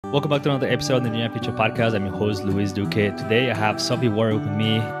Welcome back to another episode of the New Future Podcast. I'm your host, Luis Duque. Today, I have Sophie Warwick with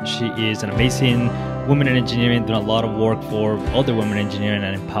me. She is an amazing woman in engineering, doing a lot of work for other women in engineering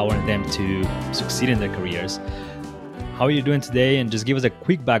and empowering them to succeed in their careers. How are you doing today? And just give us a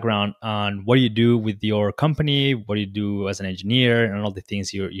quick background on what you do with your company, what you do as an engineer, and all the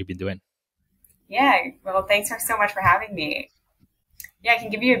things you've been doing. Yeah, well, thanks so much for having me. Yeah, I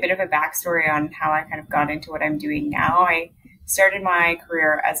can give you a bit of a backstory on how I kind of got into what I'm doing now. I started my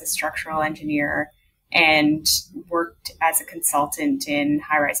career as a structural engineer and worked as a consultant in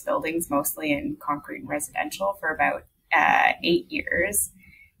high-rise buildings, mostly in concrete and residential, for about 8 years.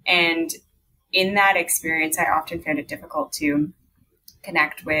 And in that experience, I often found it difficult to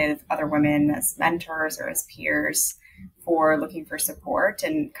connect with other women as mentors or as peers for looking for support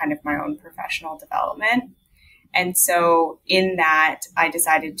and kind of my own professional development. And so in that, I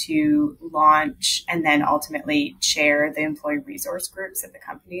decided to launch and then ultimately chair the employee resource groups at the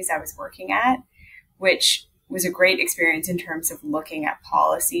companies I was working at, which was a great experience in terms of looking at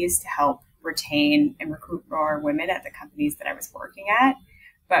policies to help retain and recruit more women at the companies that I was working at.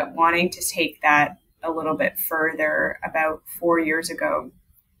 But wanting to take that a little bit further, about 4 years ago,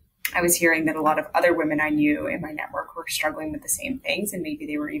 I was hearing that a lot of other women I knew in my network were struggling with the same things, and maybe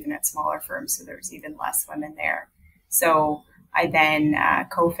they were even at smaller firms, so there was even less women there. So I then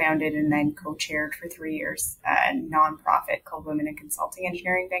co-founded and then co-chaired for 3 years a nonprofit called Women in Consulting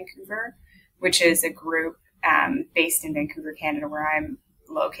Engineering Vancouver, which is a group based in Vancouver, Canada, where I'm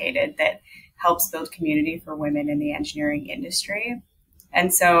located, that helps build community for women in the engineering industry.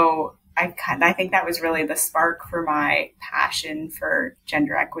 And so I think that was really the spark for my passion for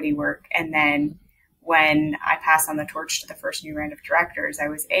gender equity work. And then when I passed on the torch to the first new round of directors, I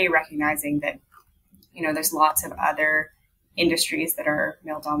was recognizing that, there's lots of other industries that are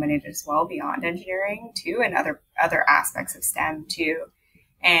male dominated as well beyond engineering too, and other aspects of STEM too.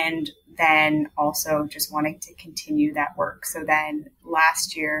 And then also just wanting to continue that work. So then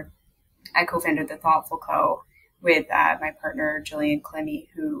last year, I co-founded the Thoughtful Co. with my partner, Jillian Clemmy,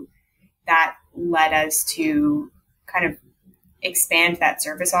 who that led us to kind of expand that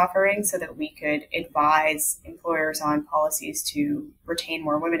service offering so that we could advise employers on policies to retain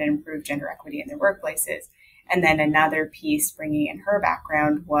more women and improve gender equity in their workplaces. And then another piece, bringing in her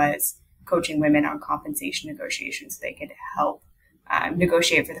background, was coaching women on compensation negotiations so they could help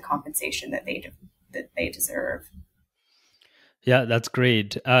negotiate for the compensation that they deserve. Yeah, that's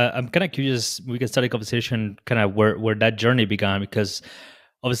great. I'm kind of curious. We can start a conversation kind of where that journey began, because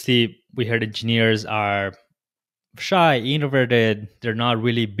obviously we heard engineers are shy, introverted. They're not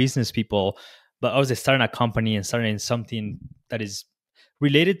really business people, but obviously starting a company and starting something that is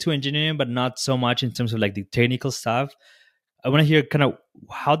related to engineering, but not so much in terms of like the technical stuff. I want to hear kind of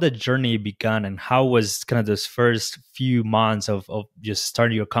how the journey began and how was kind of those first few months of just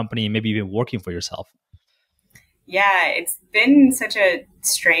starting your company and maybe even working for yourself. Yeah, it's been such a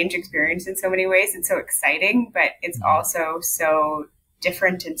strange experience in so many ways. It's so exciting, but it's also so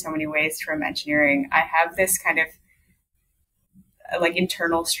different in so many ways from engineering. I have this kind of like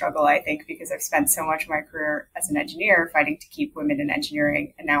internal struggle, I think, because I've spent so much of my career as an engineer fighting to keep women in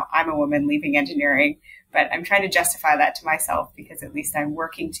engineering. And now I'm a woman leaving engineering, but I'm trying to justify that to myself because at least I'm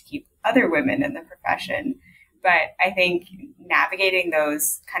working to keep other women in the profession. But I think navigating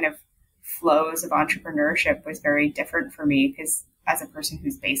those kind of flows of entrepreneurship was very different for me because as a person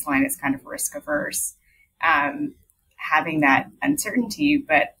whose baseline is kind of risk averse, having that uncertainty,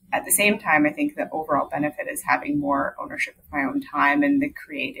 but at the same time, I think the overall benefit is having more ownership of my own time and the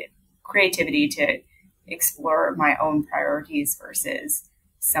creativity to explore my own priorities versus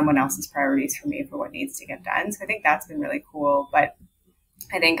someone else's priorities for me for what needs to get done. So I think that's been really cool. But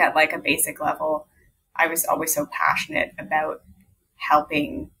I think at like a basic level, I was always so passionate about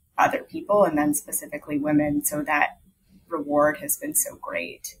helping other people and then specifically women. So that reward has been so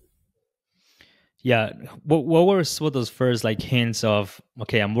great. Yeah. What were some of those first like hints of,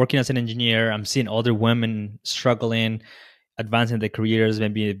 okay, I'm working as an engineer, I'm seeing other women struggling, advancing their careers,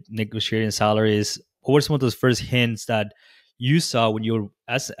 maybe negotiating salaries. What were some of those first hints that you saw when you were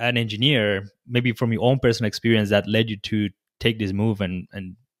as an engineer, maybe from your own personal experience, that led you to take this move and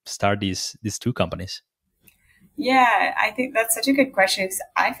start these two companies? Yeah, I think that's such a good question. 'Cause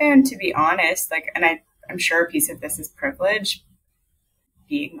I found, to be honest, I'm sure a piece of this is privilege,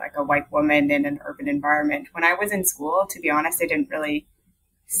 being like a white woman in an urban environment. When I was in school, to be honest, I didn't really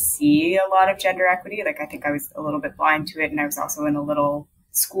see a lot of gender equity. Like I think I was a little bit blind to it, and I was also in a little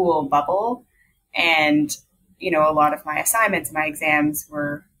school bubble. And, a lot of my assignments, my exams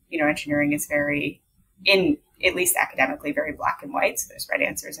were, engineering is very, in at least academically, very black and white. So there's right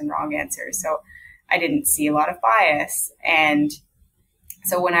answers and wrong answers. So I didn't see a lot of bias. And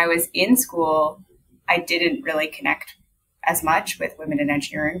So when I was in school, I didn't really connect as much with women in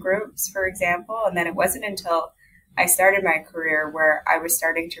engineering groups, for example. And then it wasn't until I started my career where I was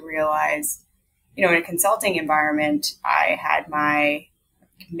starting to realize, in a consulting environment, I had my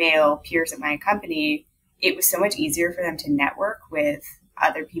male peers at my company. It was so much easier for them to network with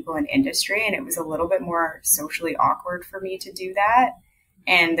other people in industry. And it was a little bit more socially awkward for me to do that.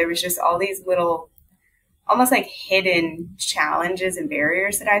 And there was just all these little almost like hidden challenges and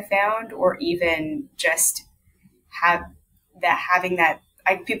barriers that I found, or even just have having that.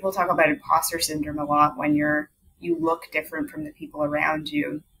 People talk about imposter syndrome a lot when you look different from the people around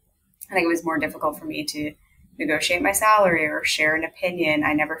you. I think it was more difficult for me to negotiate my salary or share an opinion.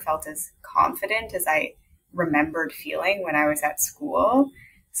 I never felt as confident as I remembered feeling when I was at school.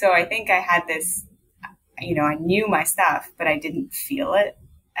 So I think I had this, I knew my stuff, but I didn't feel it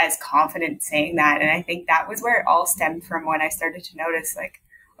as confident saying that. And I think that was where it all stemmed from, when I started to notice, like,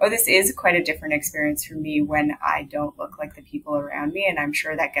 oh, this is quite a different experience for me when I don't look like the people around me. And I'm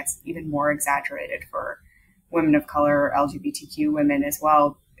sure that gets even more exaggerated for women of color or LGBTQ women as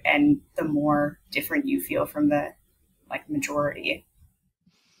well. And the more different you feel from the like majority.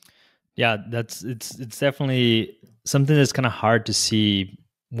 Yeah, it's definitely something that's kind of hard to see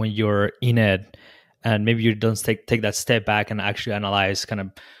when you're in it, and maybe you don't take that step back and actually analyze kind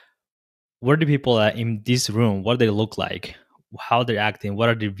of what are the people in this room, what do they look like, how they're acting, what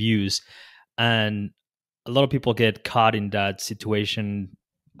are their views. And a lot of people get caught in that situation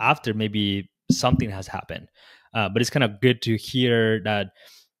after maybe something has happened. But it's kind of good to hear that,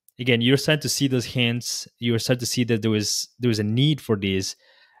 again, you're starting to see those hints, you're starting to see that there was a need for this,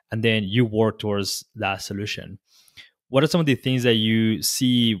 and then you work towards that solution. What are some of the things that you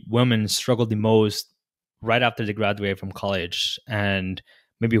see women struggle the most right after they graduate from college, and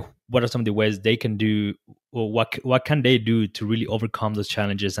maybe what are some of the ways they can do, or what can they do to really overcome those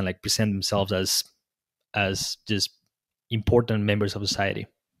challenges and like present themselves as just important members of society?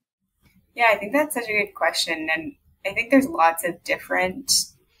 Yeah, I think that's such a good question. And I think there's lots of different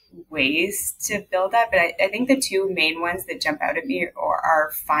ways to build that. But I think the two main ones that jump out at me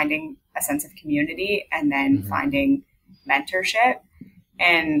are finding a sense of community and then Hmm. finding mentorship.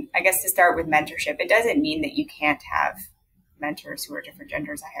 And I guess to start with mentorship, it doesn't mean that you can't have mentors who are different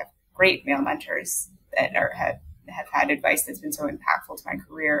genders. I have great male mentors that have had advice that's been so impactful to my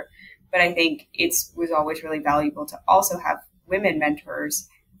career. But I think it was always really valuable to also have women mentors,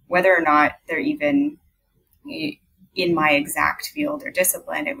 whether or not they're even in my exact field or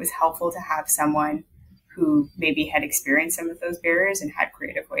discipline. It was helpful to have someone who maybe had experienced some of those barriers and had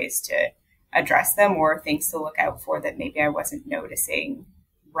creative ways to address them, or things to look out for that maybe I wasn't noticing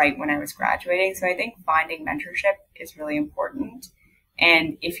right when I was graduating. So I think finding mentorship is really important.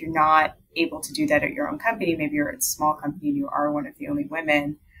 And if you're not able to do that at your own company, maybe you're at a small company and you are one of the only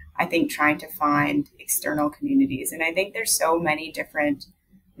women, I think trying to find external communities. And I think there's so many different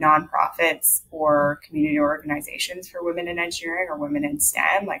nonprofits or community organizations for women in engineering or women in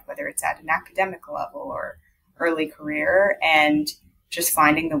STEM, like whether it's at an academic level or early career, and just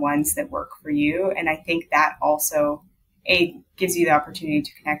finding the ones that work for you. And I think that also gives you the opportunity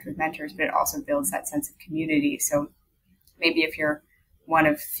to connect with mentors, but it also builds that sense of community. So maybe if you're one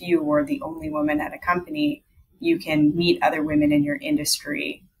of few or the only woman at a company, you can meet other women in your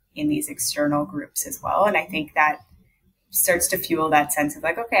industry in these external groups as well. And I think that starts to fuel that sense of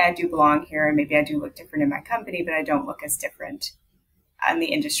like, okay, I do belong here, and maybe I do look different in my company, but I don't look as different in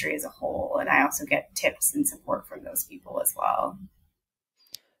the industry as a whole. And I also get tips and support from those people as well.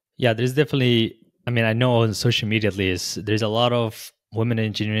 Yeah, there's definitely. I mean, I know on social media at least, there's a lot of women in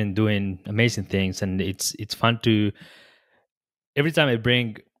engineering doing amazing things, and it's fun to every time I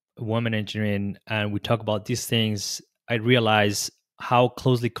bring women engineering and we talk about these things, I realize how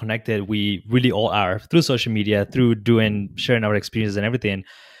closely connected we really all are through social media, through doing sharing our experiences and everything.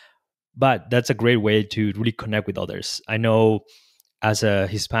 But that's a great way to really connect with others. I know as a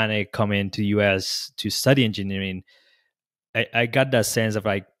Hispanic coming to US to study engineering, I got that sense of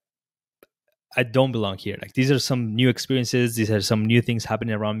like I don't belong here. Like these are some new experiences, these are some new things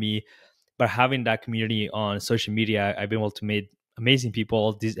happening around me. But having that community on social media, I've been able to meet amazing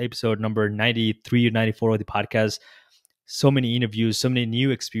people. This episode number 93 or 94 of the podcast, so many interviews, so many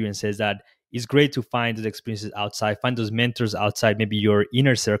new experiences that it's great to find those experiences outside, find those mentors outside, maybe your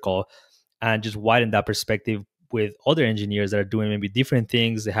inner circle, and just widen that perspective with other engineers that are doing maybe different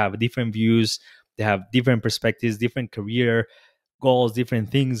things. They have different views, they have different perspectives, different career goals,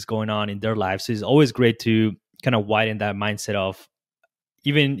 different things going on in their lives. So it's always great to kind of widen that mindset of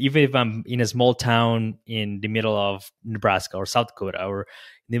even if I'm in a small town in the middle of Nebraska or South Dakota or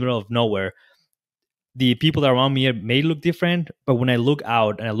in the middle of nowhere, the people around me may look different, but when I look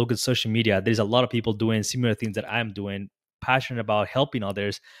out and I look at social media, there's a lot of people doing similar things that I'm doing, passionate about helping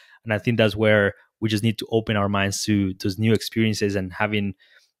others. And I think that's where we just need to open our minds to those new experiences and having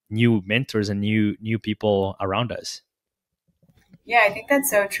new mentors and new people around us. Yeah, I think that's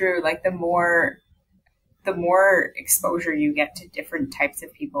so true. Like the more exposure you get to different types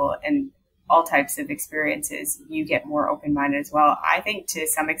of people and all types of experiences, you get more open minded as well. I think to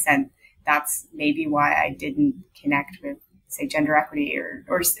some extent that's maybe why I didn't connect with, say, gender equity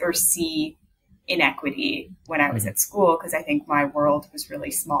or see inequity when I was Mhm. at school, because I think my world was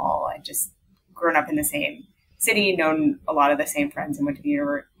really small. I just grown up in the same city, known a lot of the same friends, and went to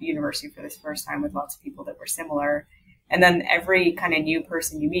the university for this first time with lots of people that were similar. And then every kind of new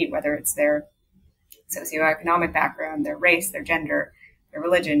person you meet, whether it's their socioeconomic background, their race, their gender, their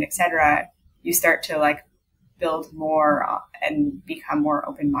religion, etc., you start to like build more and become more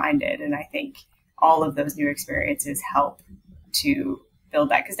open minded. And I think all of those new experiences help to build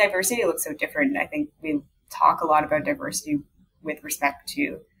that, because diversity looks so different. And I think we talk a lot about diversity with respect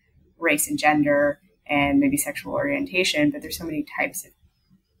to race and gender and maybe sexual orientation, but there's so many types of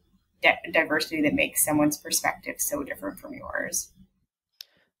diversity that makes someone's perspective so different from yours.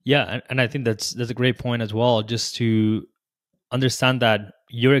 Yeah, and I think that's a great point as well. Just to understand that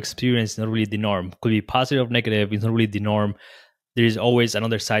your experience is not really the norm. Could be positive or negative. It's not really the norm. There is always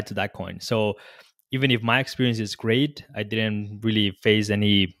another side to that coin. So even if my experience is great, I didn't really face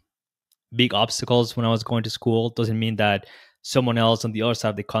any big obstacles when I was going to school. Doesn't mean that someone else on the other side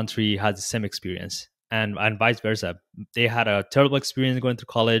of the country has the same experience, and vice versa. They had a terrible experience going to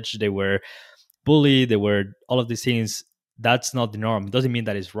college. They were bullied. They were all of these things. That's not the norm. Doesn't mean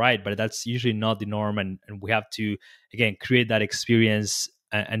that it's right, but that's usually not the norm. And we have to again create that experience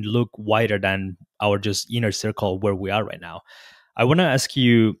and look wider than our just inner circle where we are right now. I want to ask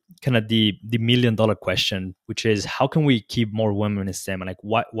you kind of the $1 million question, which is how can we keep more women in STEM? And like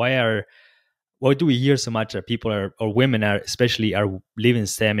why do we hear so much that people are or women are especially are leaving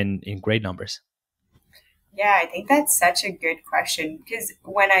STEM in great numbers? Yeah, I think that's such a good question, because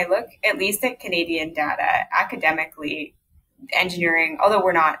when I look at least at Canadian data academically, engineering, although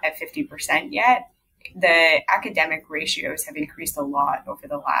we're not at 50% yet, the academic ratios have increased a lot over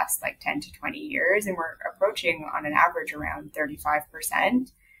the last like 10 to 20 years, and we're approaching on an average around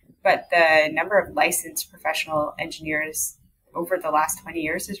 35%. But the number of licensed professional engineers over the last 20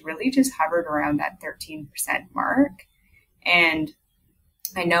 years has really just hovered around that 13% mark. And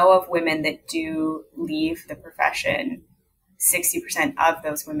I know of women that do leave the profession. 60% of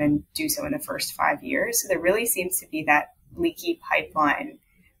those women do so in the first 5 years. So there really seems to be that leaky pipeline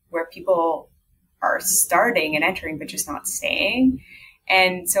where people are starting and entering, but just not staying.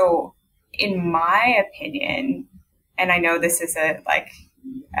 And so, in my opinion, and I know this is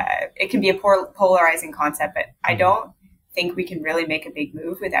it can be a polarizing concept, but I Mhm. don't think we can really make a big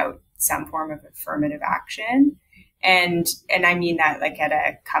move without some form of affirmative action. And I mean that like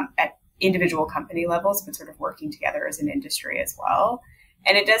at individual company levels, but sort of working together as an industry as well.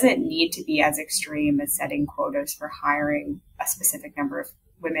 And it doesn't need to be as extreme as setting quotas for hiring a specific number of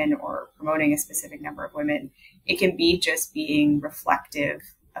women or promoting a specific number of women. It can be just being reflective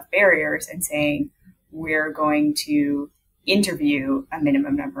of barriers and saying, we're going to interview a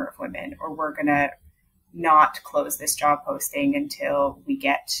minimum number of women, or we're going to not close this job posting until we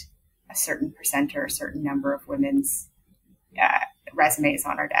get a certain percent or a certain number of women's uh, resumes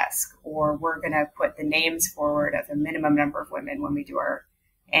on our desk, or we're going to put the names forward of a minimum number of women when we do our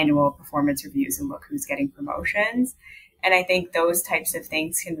annual performance reviews and look who's getting promotions. And I think those types of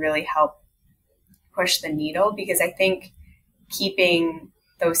things can really help push the needle, because I think keeping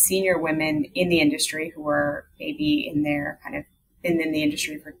those senior women in the industry who are maybe in their kind of been in the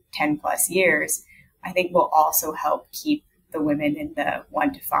industry for 10 plus years, I think will also help keep the women in the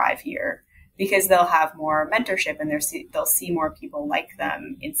 1 to 5 year, because they'll have more mentorship and they'll see more people like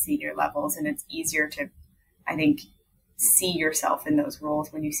them in senior levels. And it's easier to, I think, see yourself in those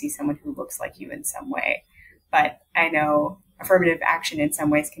roles when you see someone who looks like you in some way. But I know affirmative action in some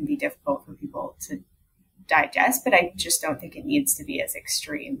ways can be difficult for people to digest, but I just don't think it needs to be as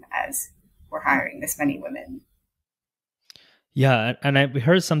extreme as we're hiring this many women. Yeah, and I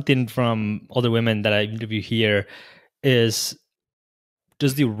heard something from other women that I interview here is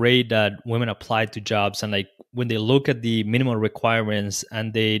just the rate that women apply to jobs, and like when they look at the minimum requirements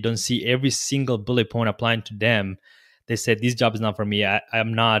and they don't see every single bullet point applying to them, they said this job is not for me.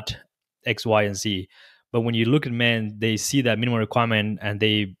 I'm not X, Y, and Z. But when you look at men, they see that minimum requirement and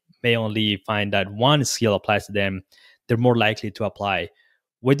they may only find that one skill applies to them. They're more likely to apply.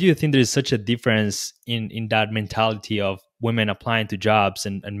 What do you think there is such a difference in that mentality of women applying to jobs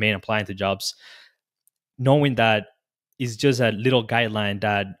and men applying to jobs? knowing that it's just a little guideline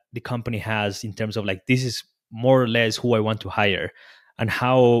that the company has in terms of like, this is more or less who I want to hire, and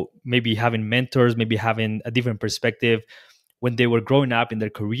how maybe having mentors, maybe having a different perspective when they were growing up in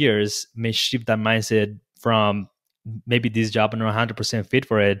their careers may shift that mindset from maybe this job I'm not 100% fit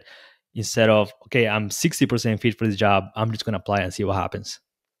for it, instead of, okay, I'm 60% fit for this job, I'm just going to apply and see what happens.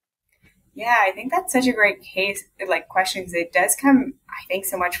 Yeah, I think that's such a great case, like question, because it does come, I think,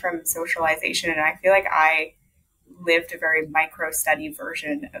 so much from socialization. And I feel like I lived a very micro study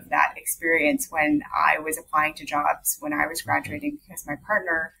version of that experience when I was applying to jobs when I was graduating, because my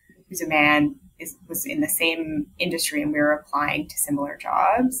partner, who's a man, was in the same industry and we were applying to similar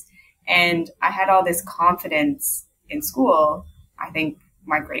jobs. And I had all this confidence in school. I think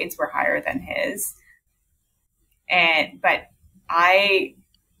my grades were higher than his. But I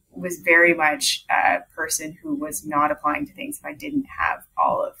was very much a person who was not applying to things if I didn't have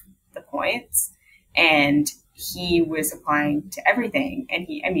all of the points. And he was applying to everything. And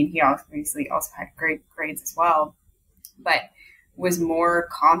he obviously also had great grades as well, but was more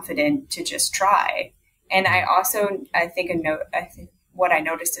confident to just try. And I think what I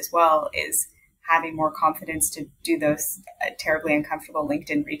noticed as well is having more confidence to do those terribly uncomfortable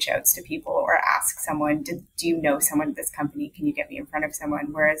LinkedIn reach outs to people, or ask someone, do you know someone at this company? Can you get me in front of someone?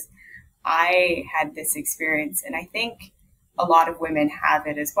 Whereas I had this experience, and I think a lot of women have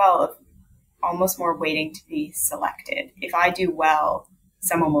it as well, of almost more waiting to be selected. If I do well,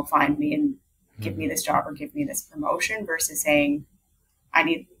 someone will find me and give me this job or give me this promotion, versus saying, I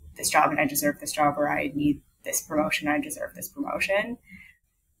need this job and I deserve this job, or I need this promotion, I deserve this promotion.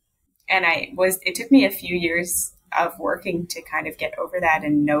 And it took me a few years of working to kind of get over that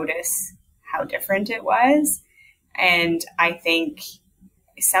and notice how different it was. And I think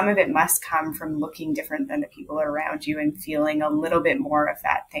some of it must come from looking different than the people around you and feeling a little bit more of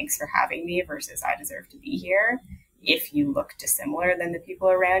that, thanks for having me, versus I deserve to be here, if you look dissimilar than the people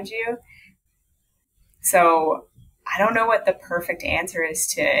around you. So I don't know what the perfect answer is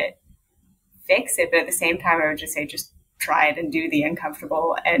to fix it, but at the same time, I would just say, just try it and do the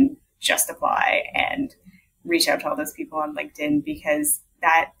uncomfortable and just apply and reach out to all those people on LinkedIn, because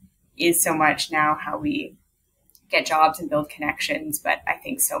that is so much now how we get jobs and build connections. But I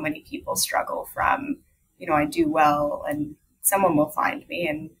think so many people struggle from, I do well and someone will find me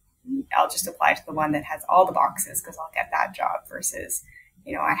and I'll just apply to the one that has all the boxes because I'll get that job, versus,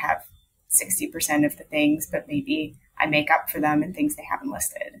 I have 60% of the things, but maybe I make up for them in things they haven't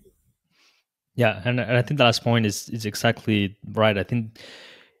listed. Yeah, and I think the last point is exactly right. I think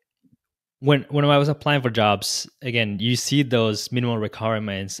when I was applying for jobs, again, you see those minimal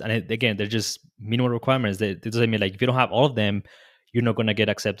requirements, and again, they're just minimal requirements. It doesn't mean like if you don't have all of them, you're not going to get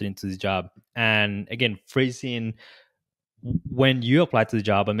accepted into the job. And again, phrasing when you apply to the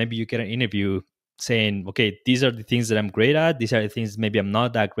job and maybe you get an interview saying, okay, these are the things that I'm great at, these are the things maybe I'm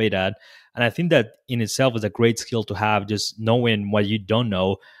not that great at. And I think that in itself is a great skill to have, just knowing what you don't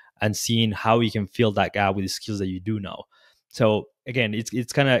know and seeing how you can fill that gap with the skills that you do know. So again,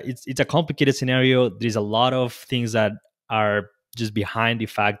 it's a complicated scenario. There's a lot of things that are just behind the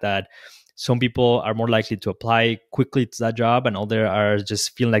fact that some people are more likely to apply quickly to that job, and others are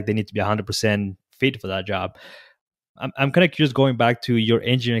just feeling like they need to be 100% fit for that job. I'm kind of curious, going back to your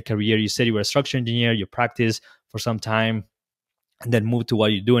engineering career. You said you were a structural engineer, you practiced for some time, and then moved to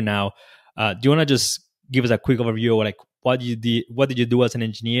what you're doing now. Do you want to just give us a quick overview of like what did you do as an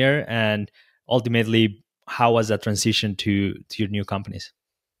engineer, and ultimately how was that transition to your new companies?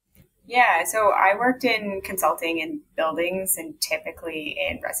 Yeah, so I worked in consulting in buildings, and typically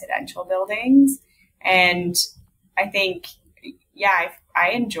in residential buildings. And I think, yeah, I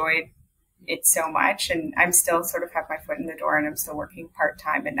enjoyed it so much, and I'm still sort of have my foot in the door, and I'm still working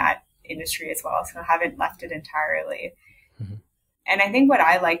part-time in that industry as well. So I haven't left it entirely. Mm-hmm. And I think what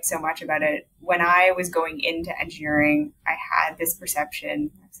I liked so much about it, when I was going into engineering, I had this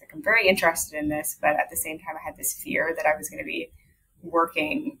perception, I was like, I'm very interested in this, but at the same time, I had this fear that I was going to be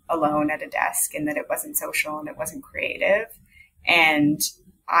working alone at a desk and that it wasn't social and it wasn't creative. And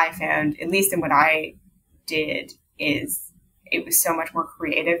I found, at least in what I did, is it was so much more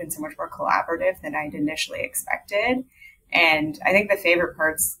creative and so much more collaborative than I'd initially expected. And I think the favorite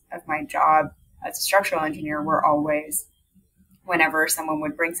parts of my job as a structural engineer were always whenever someone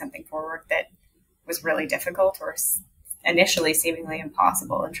would bring something forward that was really difficult or initially seemingly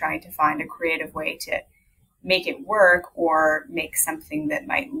impossible, and trying to find a creative way to make it work or make something that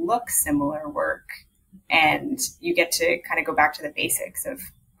might look similar work. And you get to kind of go back to the basics of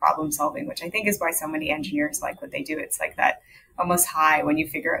problem solving, which I think is why so many engineers like what they do. It's like that almost high when you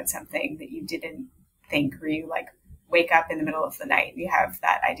figure out something that you didn't think, or you like wake up in the middle of the night and you have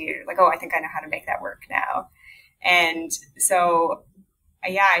that idea, you're like, oh, I think I know how to make that work now. And so,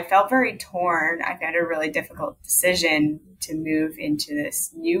 yeah, I felt very torn. I found a really difficult decision to move into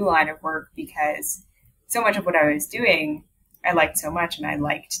this new line of work because so much of what I was doing, I liked so much, and I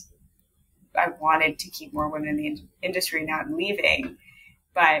wanted to keep more women in the industry, not leaving.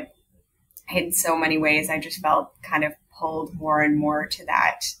 But in so many ways, I just felt kind of pulled more and more to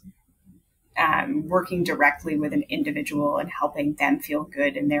that, working directly with an individual and helping them feel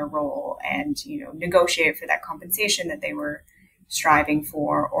good in their role, and negotiate for that compensation that they were striving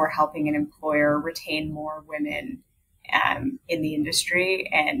for, or helping an employer retain more women in the industry.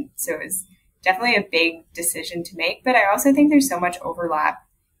 And so it was definitely a big decision to make. But I also think there's so much overlap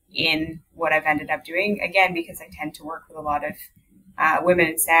in what I've ended up doing, again, because I tend to work with a lot of women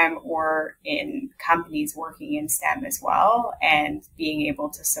in STEM, or in companies working in STEM as well, and being able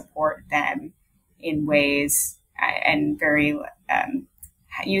to support them in ways and very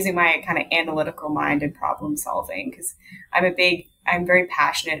using my kind of analytical mind and problem solving, because I'm very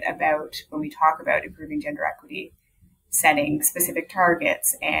passionate about, when we talk about improving gender equity, setting specific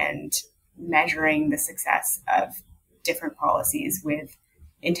targets and measuring the success of different policies with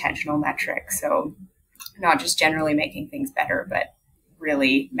intentional metrics. So not just generally making things better, but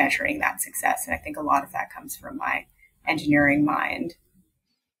really measuring that success. And I think a lot of that comes from my engineering mind.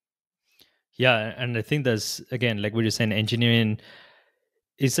 Yeah, and I think that's, again, like we were saying, engineering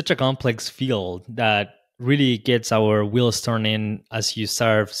is such a complex field that really gets our wheels turning. As you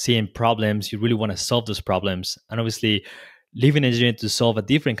start seeing problems, you really want to solve those problems. And obviously, leaving engineering to solve a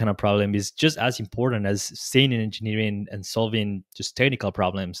different kind of problem is just as important as staying in engineering and solving just technical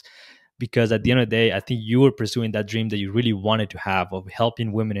problems. Because at the end of the day, I think you were pursuing that dream that you really wanted to have of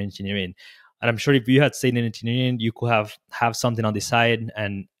helping women in engineering. And I'm sure if you had stayed in engineering, you could have something on the side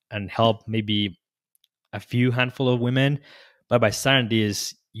and help maybe a few handful of women. But by starting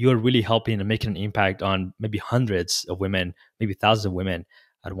this, you're really helping and making an impact on maybe hundreds of women, maybe thousands of women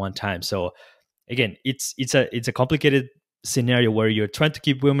at one time. So again, it's a complicated scenario where you're trying to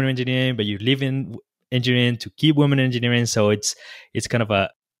keep women in engineering, but you're leaving engineering to keep women in engineering. So it's kind of a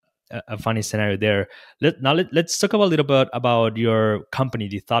funny scenario there. Let's talk about a little bit about your company,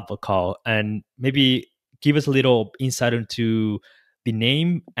 the Thoughtful Call, and maybe give us a little insight into the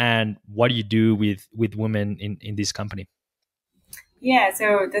name and what you do with women in this company. Yeah,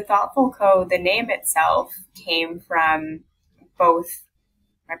 so the Thoughtful Co, the name itself came from both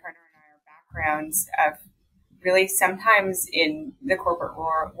my partner and I, our backgrounds of really sometimes in the corporate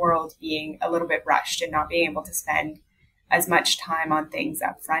world being a little bit rushed and not being able to spend as much time on things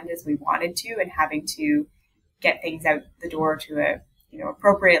up front as we wanted to, and having to get things out the door to a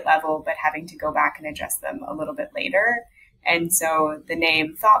appropriate level, but having to go back and adjust them a little bit later. And so the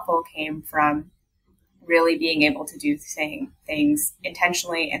name Thoughtful came from really being able to do things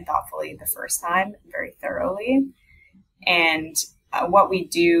intentionally and thoughtfully the first time, very thoroughly. And what we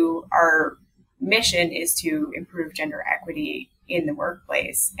do, our mission is to improve gender equity in the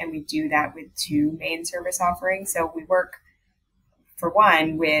workplace. And we do that with two main service offerings. So we work, for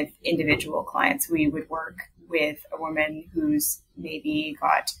one, with individual clients. We would work with a woman who's maybe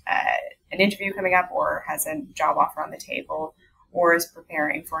got an interview coming up, or has a job offer on the table, or is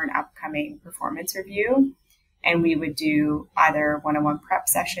preparing for an upcoming performance review. And we would do either one-on-one prep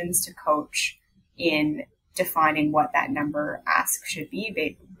sessions to coach in defining what that number ask should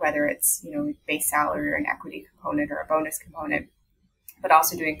be, whether it's base salary or an equity component or a bonus component, but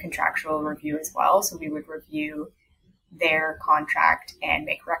also doing contractual review as well. So we would review their contract and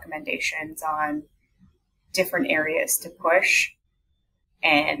make recommendations on different areas to push,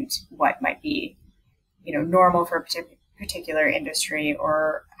 and what might be normal for a particular industry,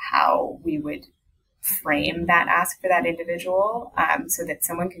 or how we would frame that ask for that individual, so that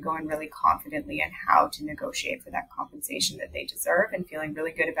someone can go in really confidently on how to negotiate for that compensation that they deserve, and feeling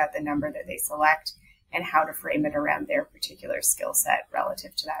really good about the number that they select and how to frame it around their particular skill set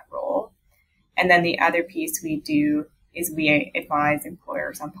relative to that role. And then the other piece we do is we advise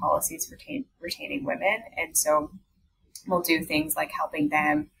employers on policies retaining women. And so we'll do things like helping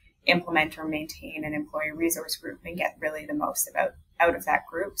them implement or maintain an employee resource group and get really the most out of that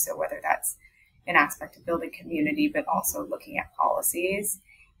group. So whether that's an aspect of building community, but also looking at policies.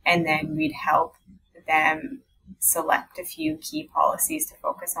 And then we'd help them select a few key policies to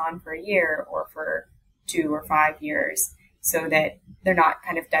focus on for a year, or for 2 or 5 years, so that they're not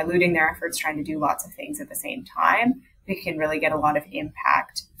kind of diluting their efforts trying to do lots of things at the same time. We can really get a lot of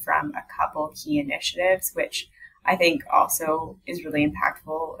impact from a couple key initiatives, which I think also is really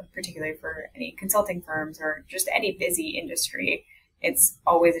impactful, particularly for any consulting firms or just any busy industry, it's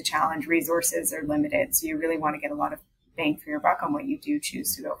always a challenge. Resources are limited. So you really want to get a lot of bang for your buck on what you do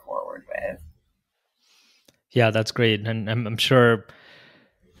choose to go forward with. Yeah, that's great. And I'm sure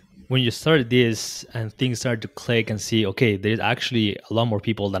when you started this and things started to click and see, okay, there's actually a lot more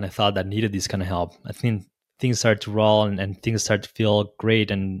people than I thought that needed this kind of help. I think things started to roll and things started to feel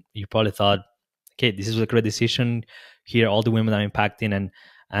great. And you probably thought, okay, this is a great decision. Here, all the women I'm impacting, and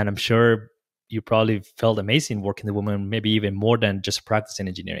I'm sure you probably felt amazing working the women, maybe even more than just practicing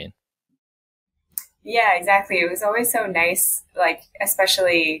engineering. Yeah, exactly. It was always so nice. Like,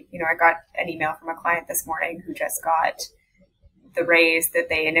 especially, I got an email from a client this morning who just got the raise that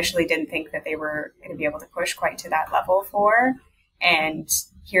they initially didn't think that they were going to be able to push quite to that level for. And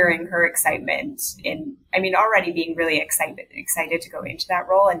hearing her excitement already being really excited to go into that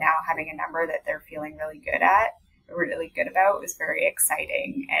role, and now having a number that they're feeling really good about was very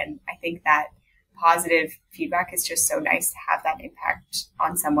exciting. And I think that positive feedback is just so nice to have that impact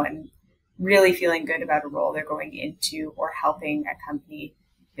on someone really feeling good about a role they're going into or helping a company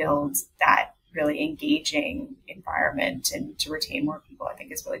build that really engaging environment and to retain more people. I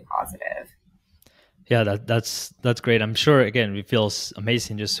think is really positive. Yeah, that's great. I'm sure again it feels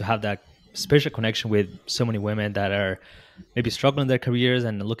amazing just to have that special connection with so many women that are maybe struggling in their careers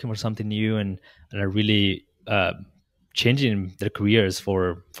and looking for something new and are really changing their careers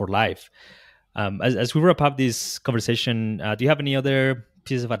for life. As we wrap up this conversation, do you have any other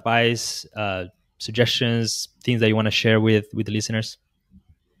pieces of advice, suggestions, things that you want to share with the listeners?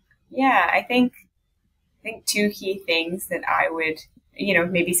 Yeah, I think two key things that I would,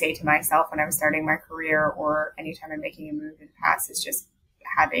 maybe say to myself when I was starting my career or anytime I'm making a move in the past is just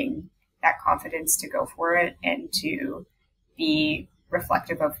having that confidence to go for it and to be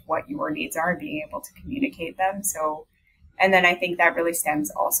reflective of what your needs are and being able to communicate them. So, and then I think that really stems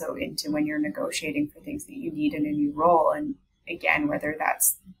also into when you're negotiating for things that you need in a new role. And again, whether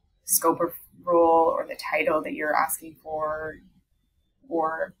that's scope of role or the title that you're asking for,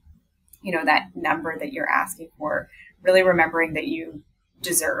 or that number that you're asking for, really remembering that you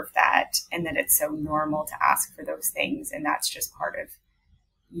deserve that and that it's so normal to ask for those things. And that's just part of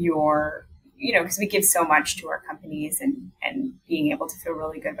your, because we give so much to our companies and being able to feel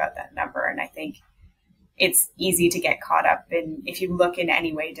really good about that number. And I think it's easy to get caught up in, if you look in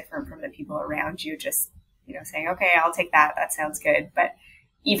any way different from the people around you, just, saying, okay, I'll take that. That sounds good. But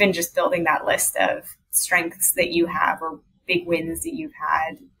even just building that list of strengths that you have or big wins that you've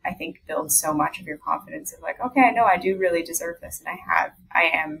had, I think builds so much of your confidence of like, okay, I know I do really deserve this. And I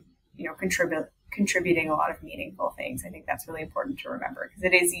am, contributing a lot of meaningful things. I think that's really important to remember because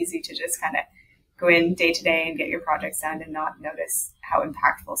it is easy to just kind of go in day to day and get your projects done and not notice how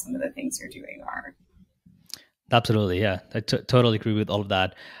impactful some of the things you're doing are. Absolutely, yeah, I totally agree with all of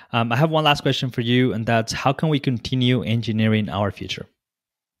that. I have one last question for you, and that's how can we continue engineering our future?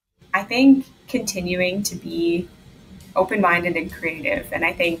 I think continuing to be open-minded and creative. And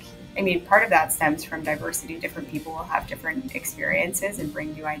I think, part of that stems from diversity. Different people will have different experiences and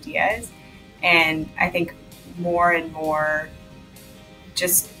bring new ideas. And I think more and more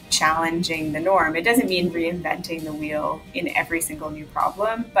just challenging the norm. It doesn't mean reinventing the wheel in every single new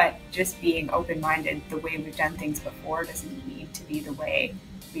problem, but just being open-minded. The way we've done things before doesn't need to be the way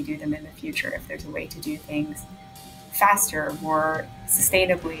we do them in the future. If there's a way to do things faster, more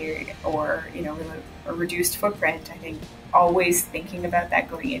sustainably, or with a reduced footprint, I think always thinking about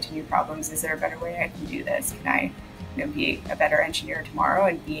that going into new problems. Is there a better way I can do this? Can I be a better engineer tomorrow?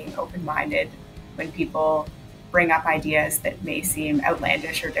 And being open-minded when people bring up ideas that may seem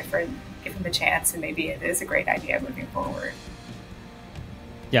outlandish or different, give them a chance, and maybe it is a great idea moving forward.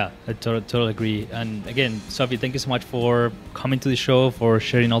 Yeah, I totally agree. And again, Sophie, thank you so much for coming to the show, for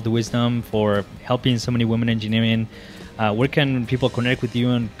sharing all the wisdom, for helping so many women engineering. Where can people connect with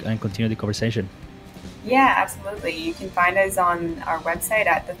you and continue the conversation? Yeah, absolutely. You can find us on our website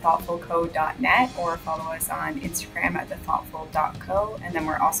at thethoughtfulco.net or follow us on Instagram at thethoughtful.co. And then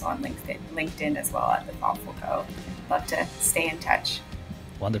we're also on LinkedIn as well at thethoughtfulco. Love to stay in touch.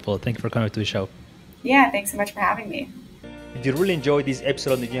 Wonderful. Thank you for coming to the show. Yeah, thanks so much for having me. If you really enjoyed this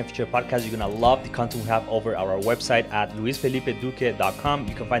episode of the Engineering Future podcast, you're going to love the content we have over our website at luisfelipeduque.com.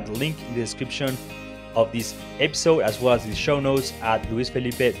 You can find the link in the description of this episode as well as the show notes at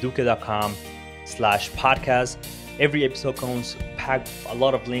luisfelipeduque.com/podcast. Every episode comes packed with a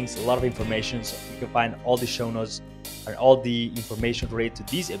lot of links, a lot of information. So you can find all the show notes and all the information related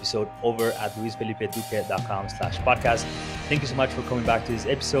to this episode over at luisfelipeduque.com/podcast. Thank you so much for coming back to this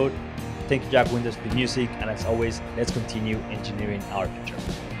episode. Thank you, Jack Winters, for the music. And as always, let's continue engineering our future.